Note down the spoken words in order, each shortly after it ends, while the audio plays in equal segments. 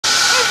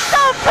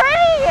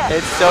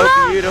It's so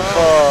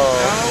beautiful.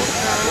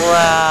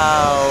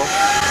 Wow.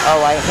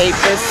 Oh, I hate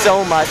this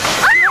so much.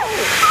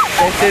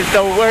 This is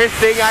the worst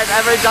thing I've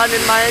ever done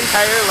in my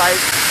entire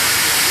life.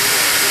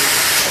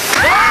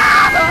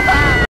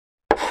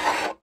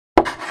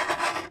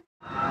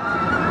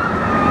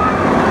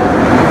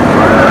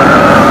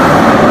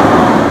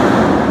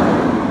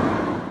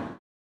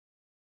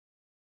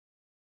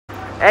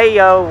 Hey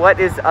yo, what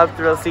is up,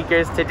 thrill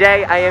seekers?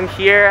 Today I am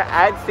here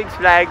at Six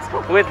Flags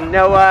with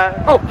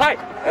Noah. Oh, hi!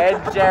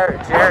 And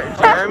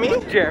Jeremy?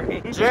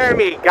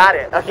 Jeremy, got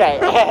it. Okay,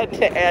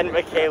 and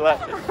Mckayla.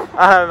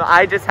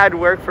 I just had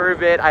work for a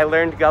bit. I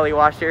learned gully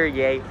washer,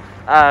 yay.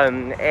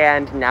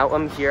 And now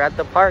I'm here at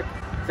the park.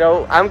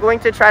 So I'm going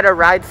to try to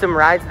ride some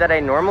rides that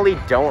I normally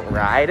don't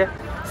ride.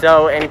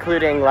 So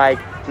including like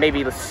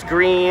maybe the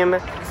Scream,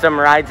 some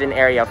rides in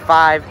Area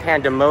 5,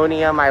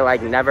 Pandemonium I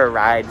like never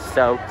ride.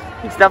 So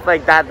stuff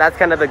like that. That's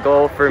kind of the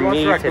goal for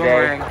me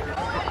today. Boomerang.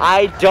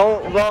 I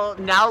don't, well,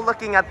 now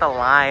looking at the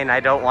line,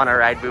 I don't want to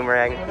ride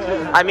Boomerang.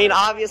 I mean,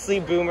 obviously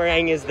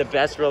Boomerang is the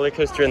best roller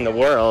coaster in the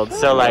world.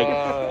 So like,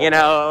 you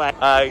know,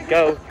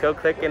 go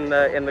click in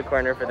the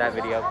corner for that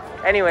video.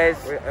 Anyways,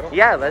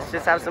 yeah, let's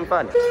just have some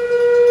fun.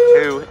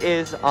 Who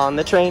is on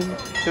the train?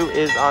 Who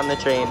is on the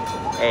train?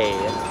 Hey.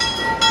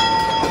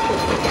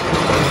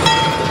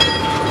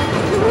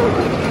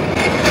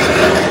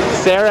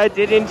 Sarah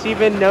didn't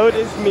even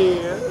notice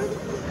me.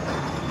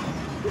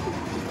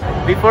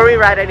 Before we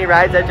ride any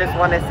rides, I just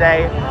want to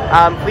say,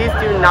 please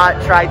do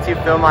not try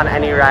to film on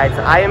any rides.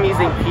 I am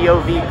using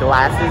POV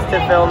glasses to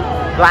film.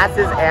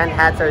 Glasses and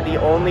hats are the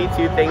only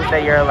two things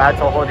that you're allowed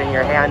to hold in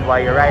your hand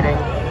while you're riding.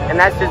 And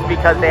that's just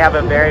because they have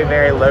a very,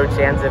 very low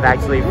chance of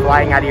actually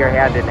flying out of your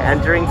hand and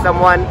entering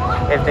someone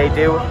if they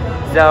do.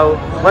 So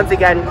once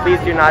again, please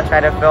do not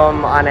try to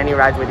film on any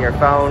rides with your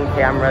phone,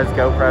 cameras,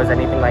 GoPros,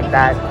 anything like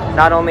that.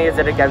 Not only is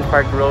it against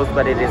park rules,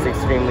 but it is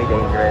extremely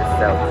dangerous,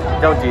 so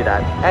don't do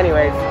that.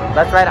 Anyways,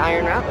 let's ride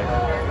Iron Rattler.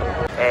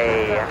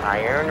 Hey,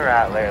 Iron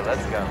Rattler,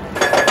 let's go.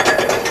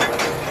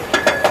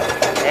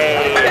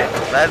 Hey,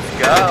 let's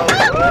go.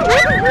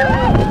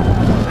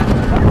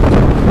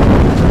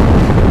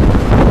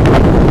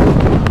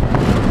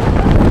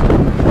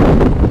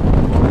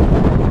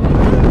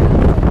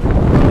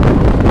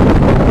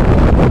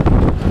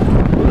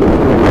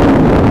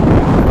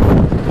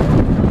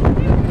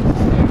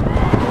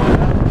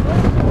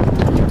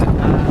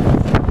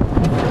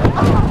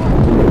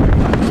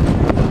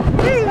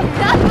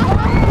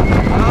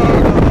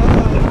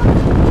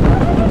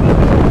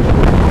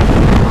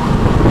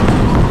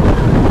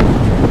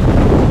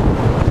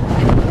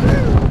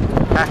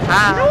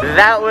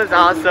 That was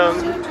awesome.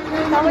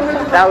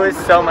 That was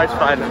so much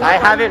fun. I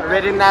haven't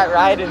ridden that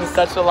ride in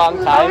such a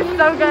long time.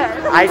 That was so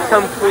good. I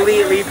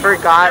completely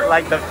forgot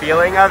like the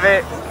feeling of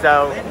it.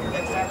 So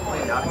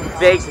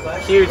big,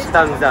 huge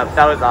thumbs up.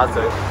 That was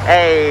awesome.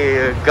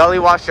 Hey, gully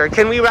washer.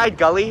 Can we ride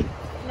gully?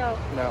 No.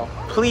 No.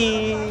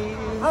 Please.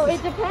 Oh,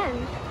 it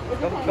depends.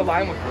 The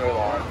line was really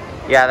long.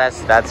 Yeah,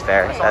 that's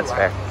fair. That's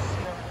fair.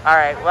 All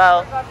right.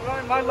 Well,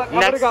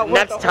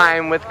 next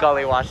time with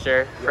gully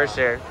washer for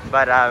sure.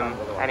 But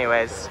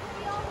anyways.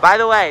 By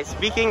the way,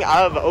 speaking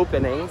of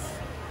openings,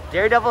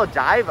 Daredevil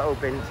Dive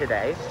opened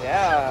today.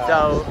 Yeah.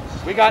 So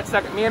we got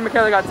second. Me and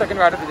Mckayla got second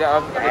ride of the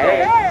day.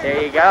 Hey,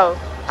 there you go.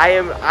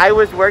 I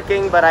was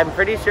working, but I'm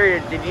pretty sure.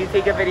 Did you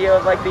take a video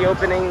of like the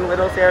opening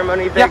little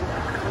ceremony thing?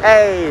 Yeah.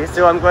 Hey,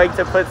 so I'm going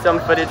to put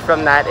some footage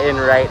from that in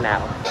right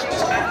now.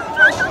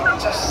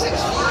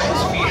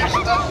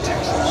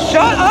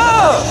 Shut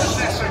up!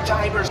 Professor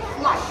Diver's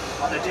flight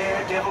on the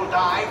Daredevil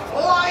Dive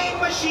flying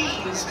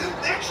machines.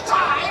 It's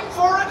time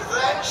for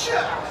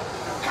adventure.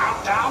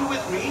 Count down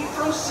with me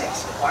from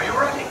 6. Are you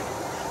ready?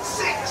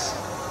 6,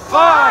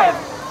 5,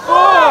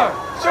 4,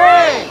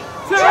 3,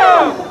 2,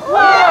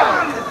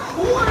 1.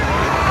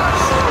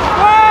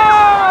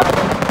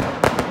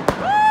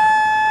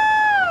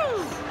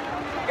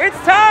 It's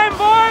time,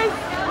 boys!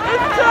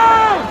 It's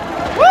time!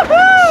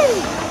 Woohoo!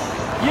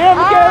 Yeah,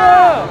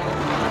 Mckayla!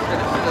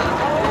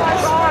 Oh my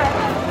god.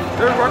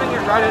 They're running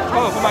it right at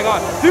 12. Oh my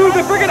god. Dude,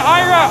 the freaking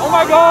IRA! Oh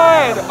my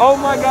god! Oh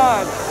my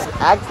god.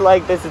 Act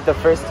like this is the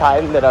first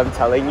time that I'm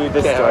telling you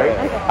this story.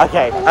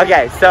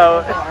 Okay.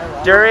 So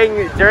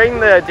during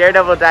the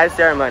Daredevil Dive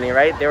ceremony,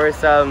 right? There were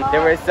some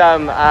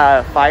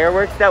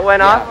fireworks that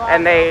went off,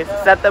 and they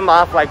set them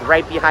off like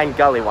right behind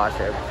Gully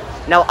Washer.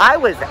 Now I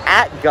was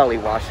at Gully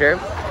Washer,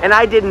 and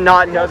I did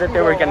not know that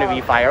there were going to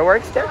be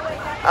fireworks there.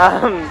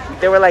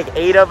 There were like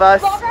 8 of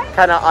us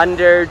kind of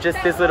under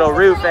just this little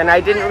roof, and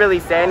I didn't really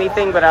say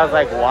anything, but I was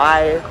like,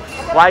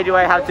 why do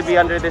I have to be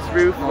under this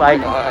roof?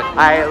 Like,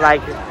 I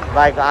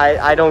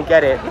don't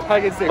get it.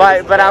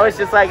 But I was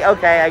just like,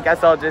 okay, I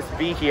guess I'll just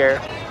be here.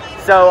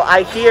 So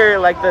I hear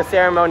like the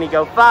ceremony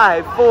go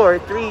 5, 4,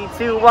 3,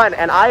 2, 1,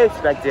 and I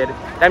expected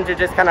them to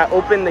just kind of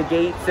open the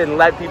gates and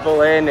let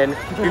people in and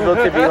people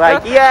to be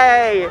like,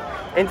 yay!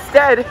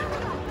 Instead,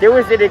 there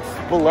was an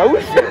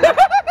explosion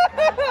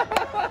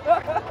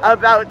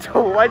about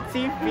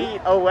 20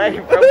 feet away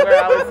from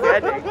where I was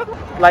standing.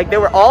 Like, there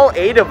were all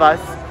 8 of us,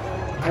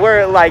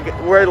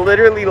 were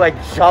literally like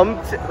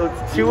jumped.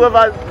 Two of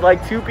us,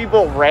 like 2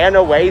 people ran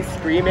away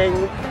screaming.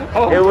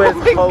 It was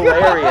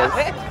hilarious.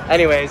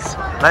 Anyways,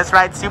 let's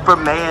ride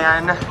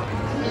Superman.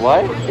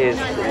 What is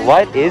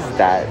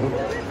that?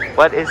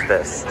 What is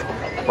this?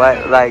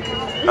 What, like,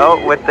 oh,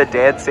 with the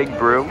dancing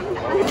broom?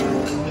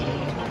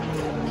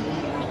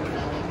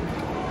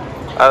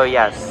 Oh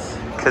yes,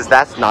 because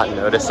that's not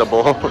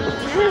noticeable.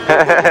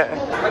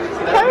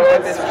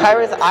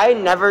 Pirates, I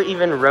never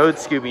even rode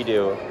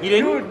Scooby-Doo. You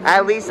didn't?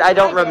 At least I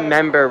don't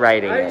remember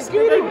riding it.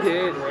 Scooby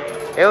did.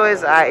 It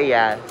was,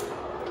 yeah.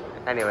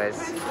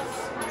 Anyways,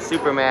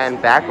 Superman,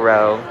 back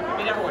row.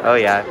 Oh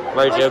yeah,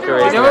 where Joker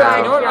is You know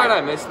now. what ride I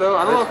missed though?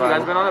 I don't know if you Which guys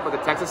one? been on it, but the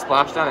Texas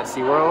Splashdown at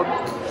SeaWorld.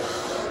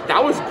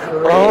 That was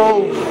great.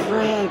 Oh,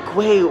 frick,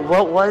 wait,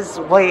 what was,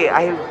 wait,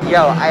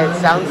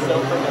 it sounds so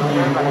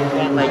familiar, but I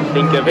can't, like,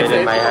 think of it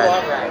in my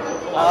head.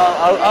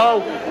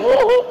 Oh.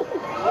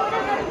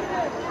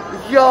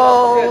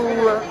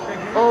 Yo!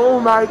 Oh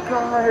my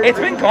god. It's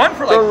been gone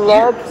for like the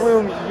log years.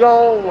 flume.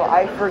 Yo,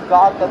 I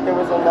forgot that there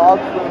was a log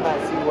flume at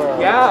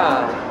SeaWorld.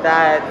 Yeah.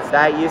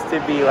 That used to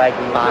be like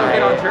my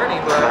Been on Journey,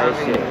 but my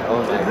shit.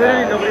 Oh my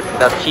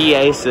god. The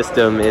PA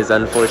system is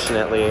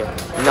unfortunately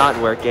not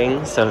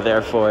working, so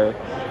therefore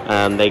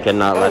they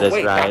cannot let us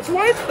ride.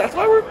 That's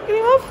why we're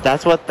getting off?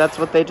 That's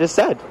what they just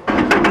said.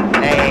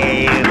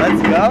 Hey,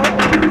 let's go.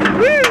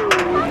 Woo!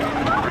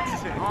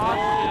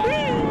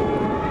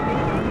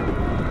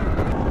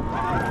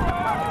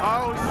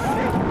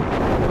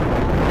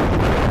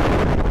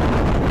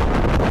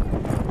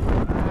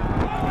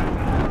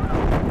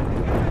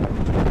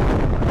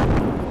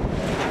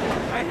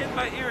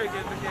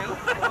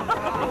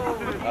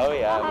 Oh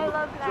yeah. I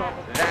love that.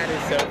 That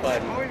is so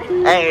fun.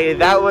 Hey,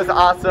 that was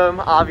awesome.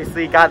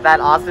 Obviously got that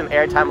awesome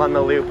airtime on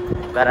the loop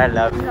that I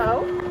love.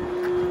 No?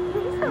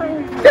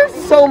 There's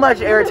so much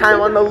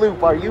airtime on the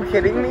loop. Are you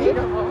kidding me?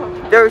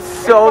 There's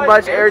so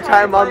much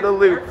airtime on the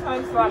loop.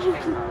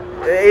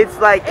 It's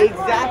like,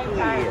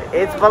 exactly.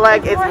 It's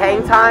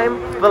hang time,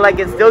 but like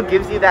it still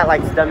gives you that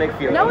like stomach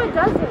feeling. No, it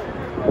doesn't.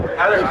 It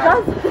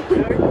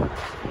doesn't.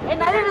 And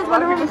neither does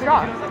Wonder Woman's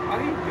drop.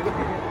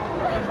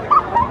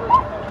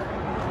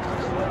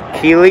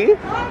 Keely,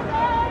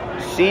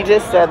 she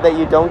just said that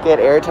you don't get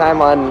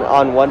airtime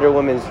on Wonder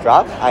Woman's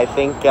drop. I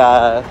think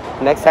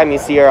next time you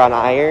see her on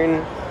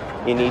Iron,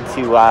 you need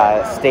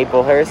to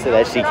staple her so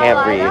that she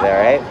can't breathe,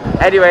 alright?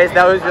 Anyways,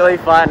 that was really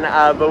fun,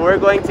 but we're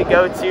going to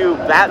go to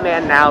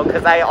Batman now,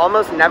 because I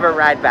almost never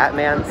ride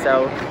Batman,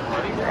 so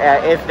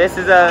if this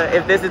is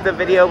a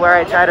video where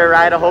I try to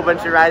ride a whole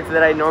bunch of rides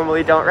that I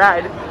normally don't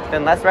ride,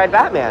 then let's ride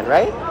Batman,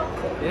 right?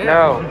 Yeah.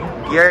 No.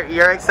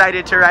 You're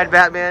excited to ride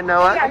Batman,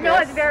 Noah? Yeah,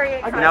 Noah's very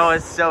excited.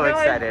 Noah's so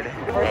excited.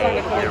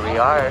 Hey, here we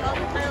are.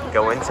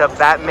 Going to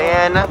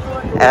Batman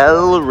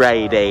El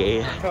Ride.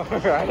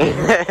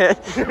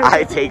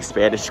 I take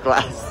Spanish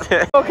class.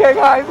 Okay,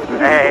 guys.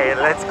 Hey,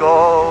 let's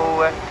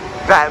go.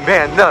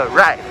 Batman the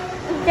ride.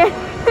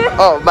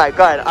 Oh my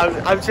god,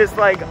 I'm just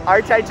like,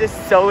 aren't I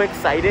just so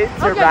excited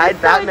to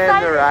ride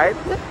Batman the ride?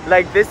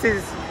 Like this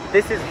is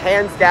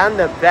hands down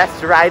the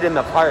best ride in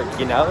the park,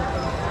 you know?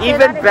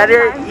 Even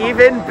better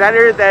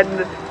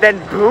than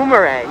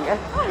Boomerang,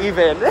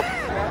 even.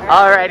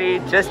 Alrighty,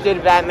 just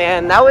did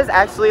Batman. That was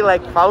actually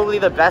like probably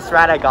the best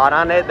ride I got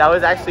on it. That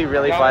was actually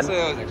really fun.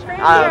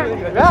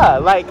 Yeah,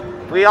 like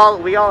we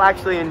all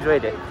actually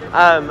enjoyed it.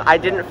 I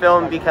didn't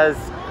film because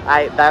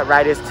that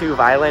ride is too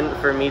violent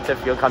for me to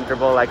feel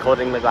comfortable like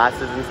holding the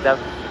glasses and stuff.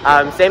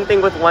 Same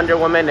thing with Wonder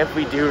Woman if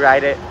we do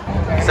ride it.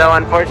 So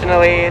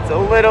unfortunately, it's a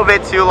little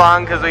bit too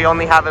long because we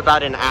only have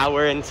about an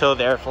hour until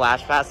their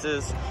flash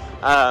passes.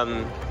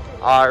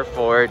 Are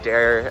for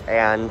Dare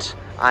and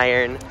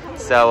Iron.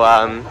 So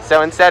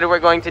instead we're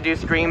going to do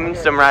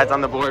some rides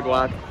on the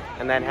boardwalk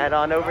and then head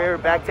on over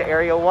back to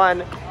Area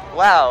 1.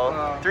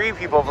 Wow, 3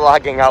 people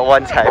vlogging at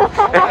one time.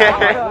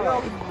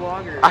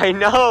 I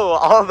know,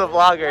 all the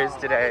vloggers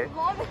today.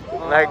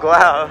 Like,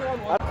 wow.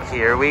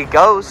 Here we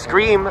go,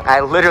 Scream. I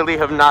literally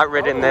have not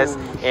ridden this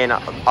in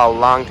a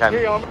long time.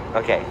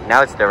 Okay,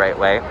 now it's the right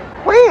way.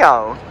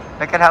 Wow,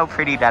 look at how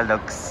pretty that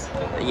looks.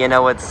 You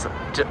know what's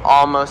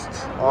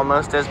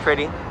almost as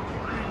pretty?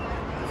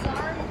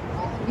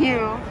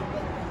 You.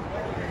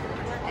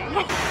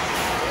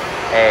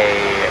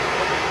 Hey.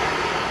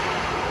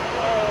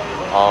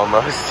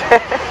 Almost.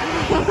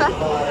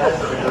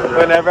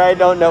 Whenever I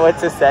don't know what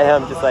to say,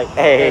 I'm just like,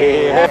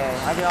 hey.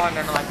 I be on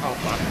there like, oh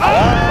fuck.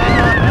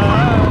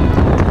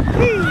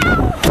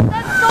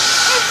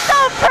 It's so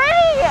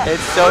pretty!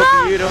 It's so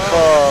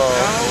beautiful.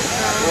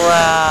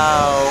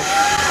 Wow.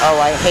 Oh,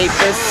 I hate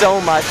this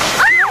so much.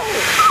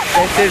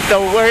 This is the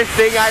worst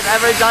thing I've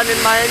ever done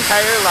in my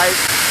entire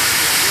life.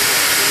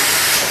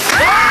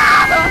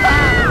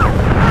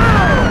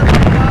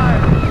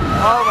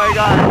 Oh my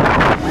god.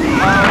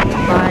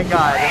 Oh my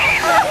god.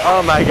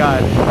 Oh my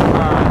god.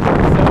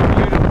 So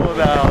beautiful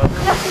though.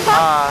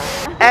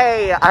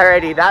 Hey,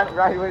 alrighty, that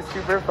ride was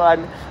super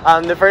fun.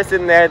 The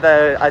person there,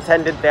 the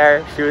attendant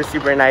there, she was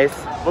super nice.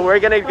 But we're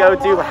gonna go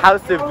do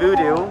House of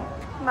Voodoo.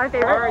 My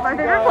favorite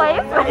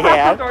place.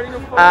 Yeah.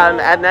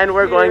 And then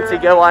we're going to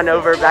go on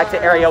over back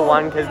to Area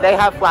 1 because they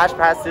have flash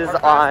passes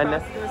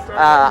on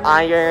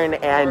Iron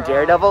and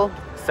Daredevil.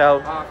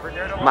 So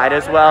might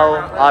as well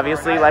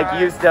obviously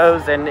like use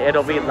those, and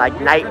it'll be like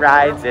night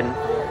rides and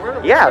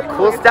yeah,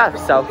 cool stuff.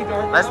 So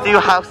let's do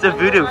House of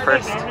Voodoo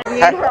first.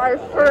 We are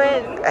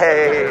friends.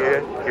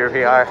 Hey, here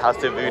we are,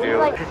 House of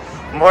Voodoo.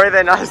 More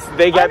than us,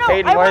 they get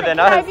paid more than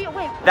us.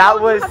 That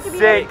was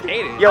sick.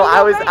 Yo,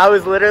 I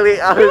was literally,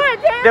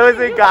 there was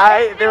a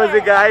guy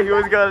who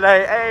was going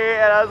like, hey,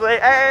 and I was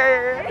like,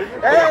 hey,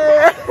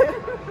 hey.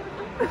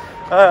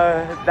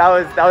 That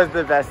was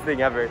the best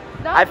thing ever.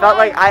 I felt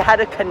like I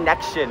had a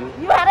connection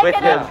with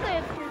him.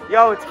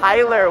 Yo,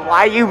 Tyler,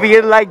 why you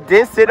being like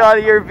this in all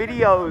your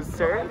videos,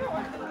 sir?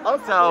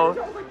 Also,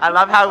 I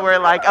love how we're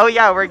like, oh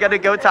yeah, we're gonna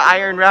go to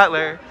Iron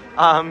Rattler.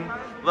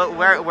 Look,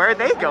 where are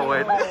they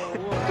going?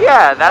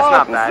 Yeah, that's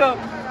not bad.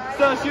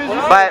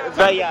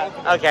 But yeah,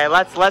 okay,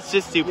 let's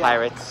just do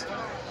Pirates.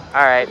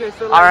 All right,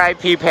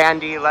 R.I.P.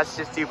 Pandy. Let's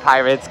just do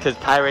Pirates because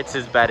Pirates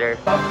is better.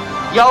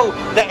 Yo,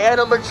 the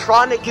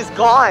animatronic is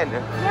gone.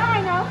 Yeah,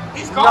 I know.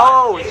 He's gone.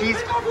 No, he's.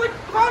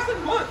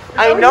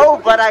 I know,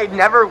 but I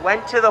never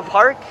went to the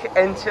park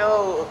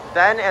until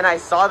then, and I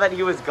saw that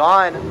he was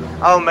gone.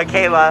 Oh,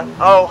 Mckayla.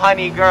 Oh,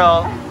 honey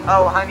girl.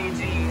 Oh, honey G.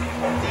 Do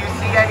you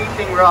see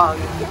anything wrong?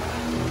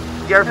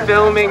 You're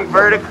filming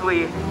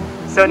vertically,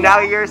 so now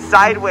you're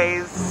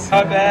sideways.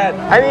 Not bad.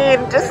 I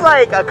mean, just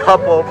like a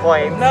couple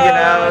points, you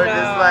know?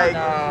 Just like,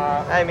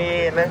 I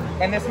mean.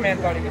 And this man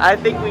thought he could. I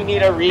think we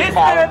need a recap. This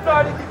man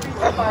thought he could be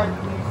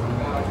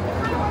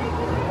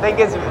I think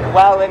it's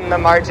well in the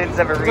margins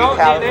of a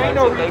recount. There ain't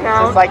no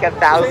recount. Just like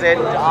 1,000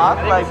 off.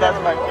 Like that's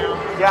my.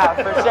 Yeah,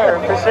 for sure.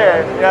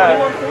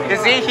 Yeah. You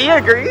see, he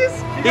agrees.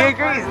 He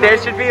agrees. There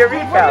should be a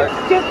recount.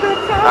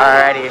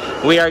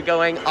 Alrighty, we are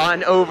going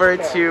on over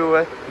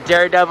to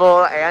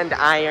Daredevil and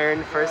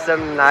Iron for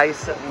some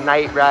nice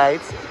night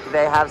rides.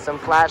 They have some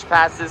flash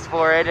passes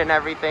for it and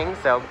everything.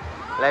 So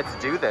let's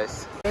do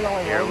this.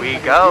 Here we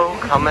go,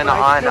 coming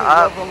on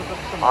up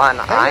on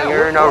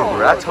Iron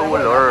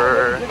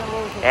Rattler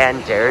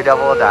and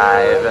Daredevil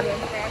Dive.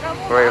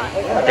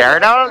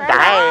 Daredevil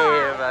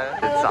Dive.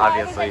 It's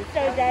obviously.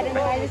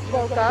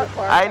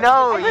 I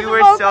know you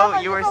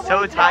were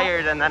so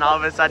tired, and then all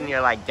of a sudden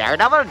you're like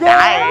Daredevil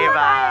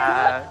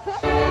Dive.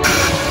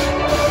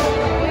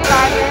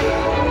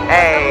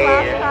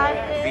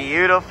 Hey,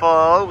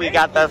 beautiful. We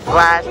got the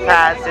flash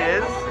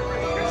passes.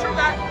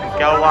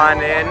 Go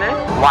on in.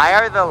 Why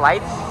are the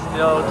lights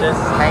still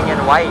just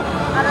hanging white?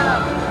 I don't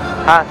know.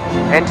 Huh,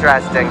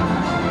 interesting.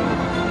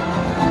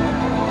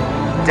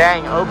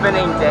 Dang,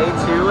 opening day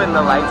 2 and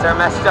the lights are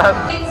messed up.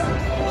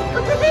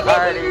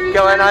 Alrighty,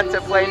 going on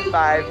to plane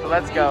 5,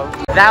 let's go.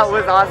 That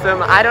was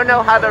awesome. I don't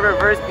know how the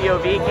reverse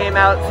POV came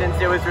out since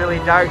it was really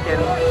dark,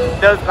 and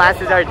those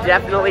glasses are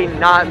definitely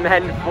not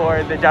meant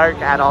for the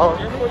dark at all.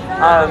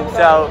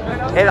 So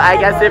I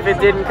guess if it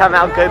didn't come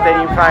out good,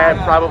 then you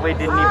probably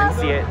didn't even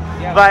see it.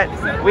 But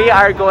we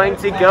are going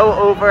to go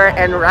over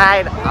and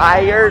ride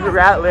Iron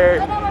Rattler.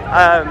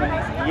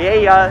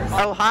 Yeah.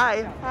 Oh,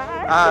 hi.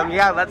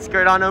 Yeah, let's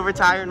skirt on over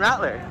to Iron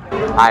Rattler.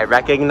 I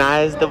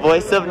recognize the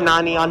voice of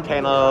Nani on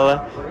panel.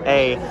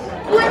 Hey.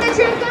 When the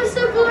train comes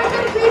to board,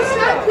 please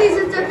stop. Please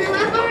lift up your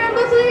left arm,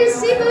 buckle your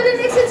seatbelt, and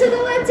exit to the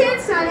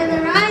left-hand side of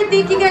the ride.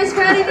 Thank you guys for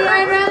riding the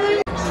Iron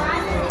Rattler.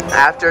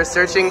 After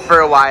searching for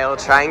a while,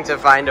 trying to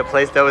find a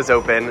place that was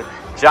open,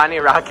 Johnny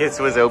Rockets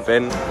was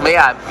open. But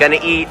yeah, gonna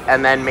eat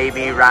and then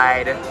maybe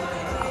ride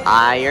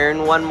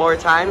Iron one more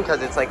time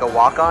because it's like a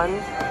walk-on,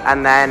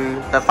 and then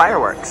the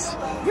fireworks.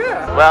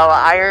 Yeah. Well,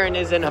 Iron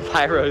is in a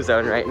pyro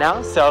zone right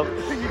now, so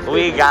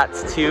we got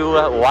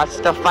to watch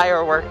the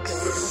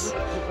fireworks.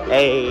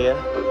 Hey,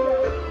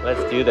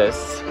 let's do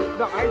this.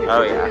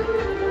 Oh yeah.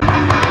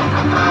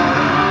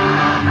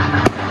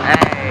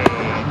 Hey.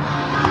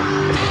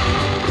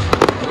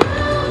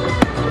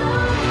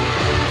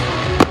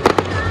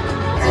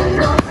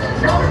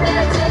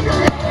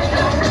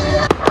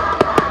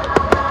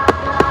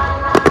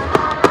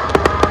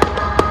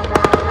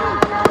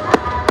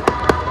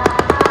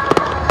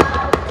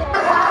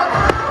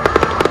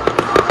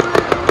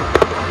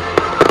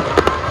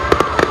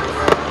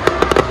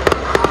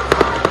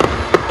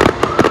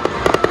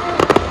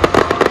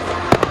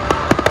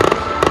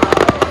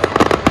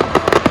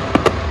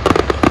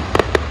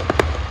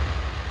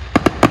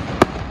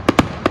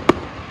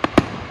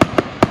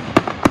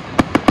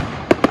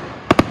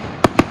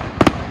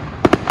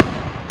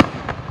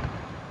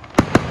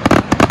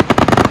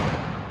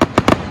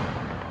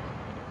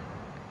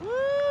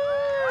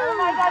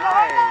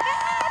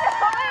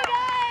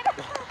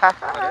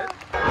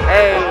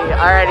 Hey,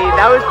 alrighty,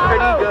 that was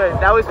pretty good.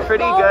 That was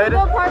pretty good.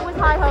 The good part was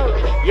High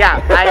Hopes. Yeah,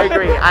 I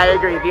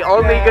agree. The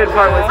only good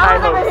part was High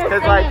Hopes,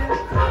 because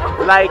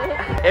like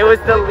it was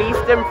the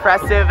least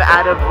impressive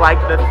out of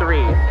like the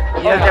 3.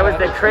 Because there was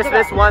the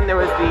Christmas one, there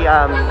was the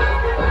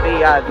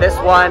this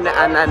one,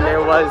 and then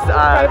there was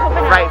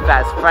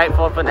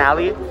Frightful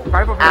Finale.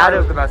 Frightful Finale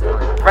was the best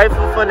one.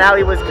 Frightful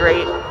Finale was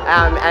great,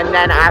 and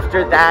then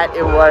after that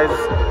it was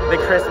the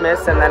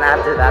Christmas, and then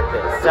after that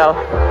this. So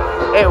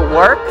it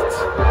worked.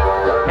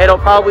 It'll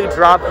probably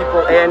draw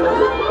people in.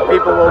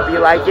 People will be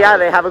like, yeah,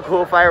 they have a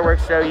cool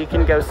fireworks show, you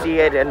can go see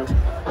it, and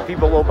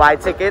people will buy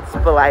tickets,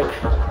 but like,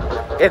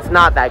 it's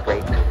not that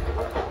great.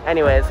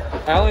 Anyways,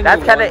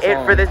 that's kind of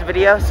it for this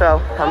video, so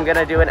I'm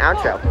gonna do an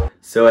outro.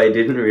 So I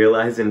didn't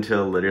realize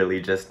until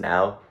literally just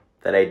now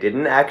that I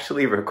didn't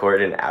actually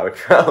record an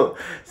outro.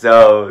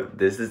 So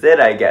this is it,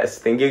 I guess.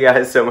 Thank you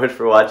guys so much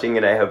for watching,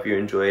 and I hope you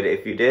enjoyed.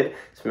 If you did,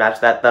 smash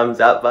that thumbs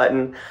up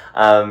button.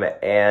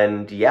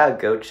 And yeah,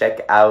 go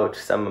check out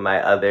some of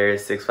my other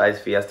Six Flags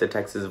Fiesta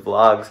Texas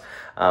vlogs.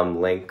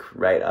 Link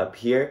right up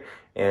here.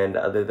 And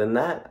other than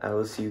that, I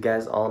will see you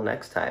guys all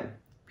next time.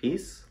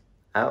 Peace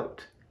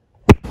out.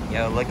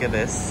 Yo, look at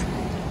this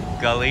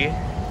gully.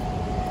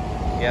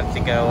 You have to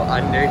go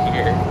under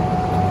here.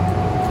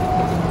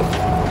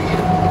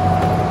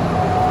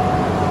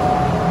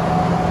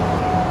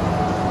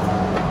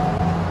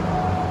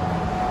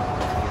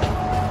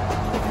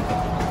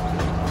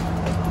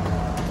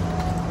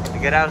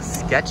 Look at how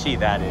sketchy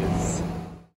that is.